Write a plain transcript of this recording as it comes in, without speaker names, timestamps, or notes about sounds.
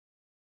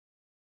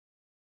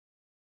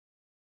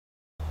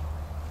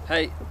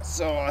Hey,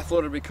 so I thought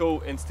it'd be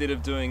cool, instead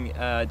of doing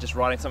just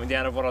writing something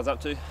down of what I was up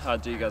to,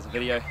 I'd do you guys a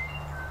video.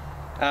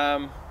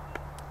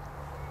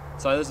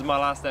 So this is my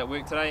last day at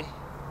work today.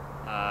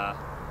 I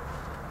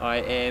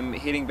am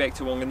heading back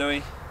to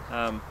Wanganui.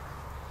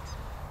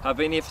 I've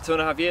been here for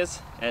 2.5 years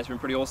and it's been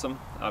pretty awesome.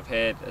 I've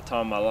had a time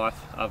of my life.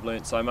 I've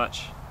learned so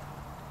much.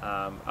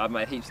 I've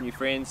made heaps of new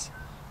friends,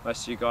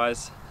 most of you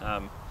guys.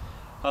 I'll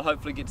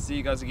hopefully get to see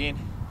you guys again.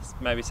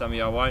 Maybe some of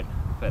you I won't,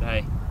 but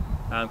hey,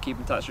 keep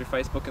in touch through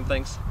Facebook and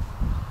things.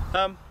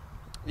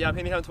 Yeah, I'm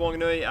heading home to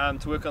Wanganui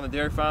to work on the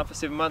dairy farm for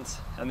 7 months,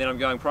 and then I'm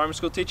going primary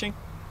school teaching.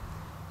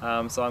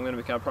 So I'm going to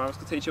become a primary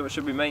school teacher, which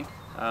should be me,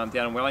 down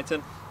in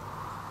Wellington.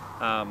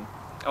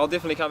 I'll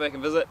definitely come back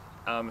and visit.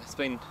 It's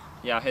been,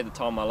 yeah, I've had the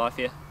time of my life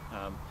here.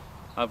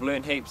 I've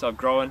learned heaps, I've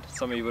grown.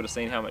 Some of you would have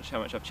seen how much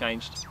I've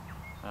changed.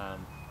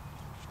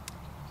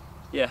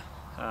 Yeah,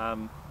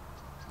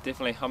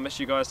 definitely, I miss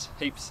you guys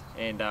heaps,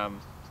 and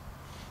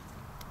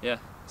yeah,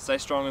 stay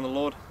strong in the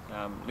Lord.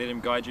 Let Him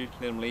guide you,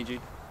 let Him lead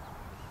you.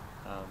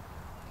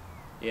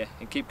 Yeah,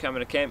 and keep coming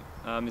to camp.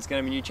 There's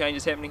going to be new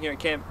changes happening here at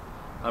camp.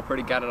 I'm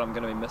pretty gutted I'm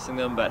going to be missing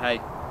them, but hey,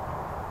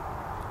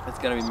 it's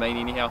going to be mean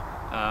anyhow.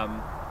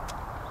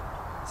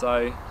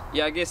 So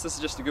yeah, I guess this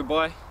is just a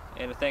goodbye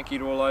and a thank you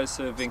to all those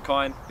who have been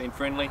kind, been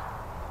friendly,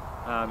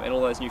 and all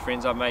those new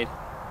friends I've made.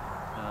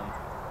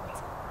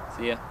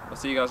 So yeah, I'll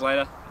see you guys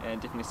later, and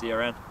definitely see you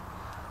around.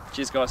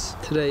 Cheers guys.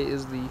 Today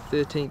is the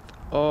 13th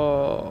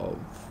of,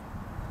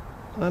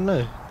 I don't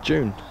know,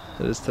 June.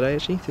 It is today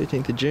actually,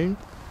 13th of June.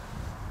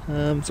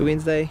 It's a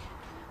Wednesday.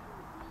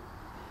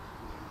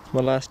 It's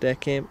my last day at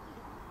camp.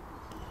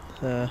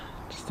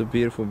 Just a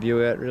beautiful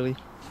view out really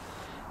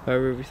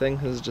over everything.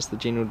 This is just the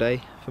general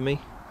day for me.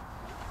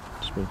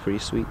 It's been pretty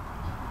sweet.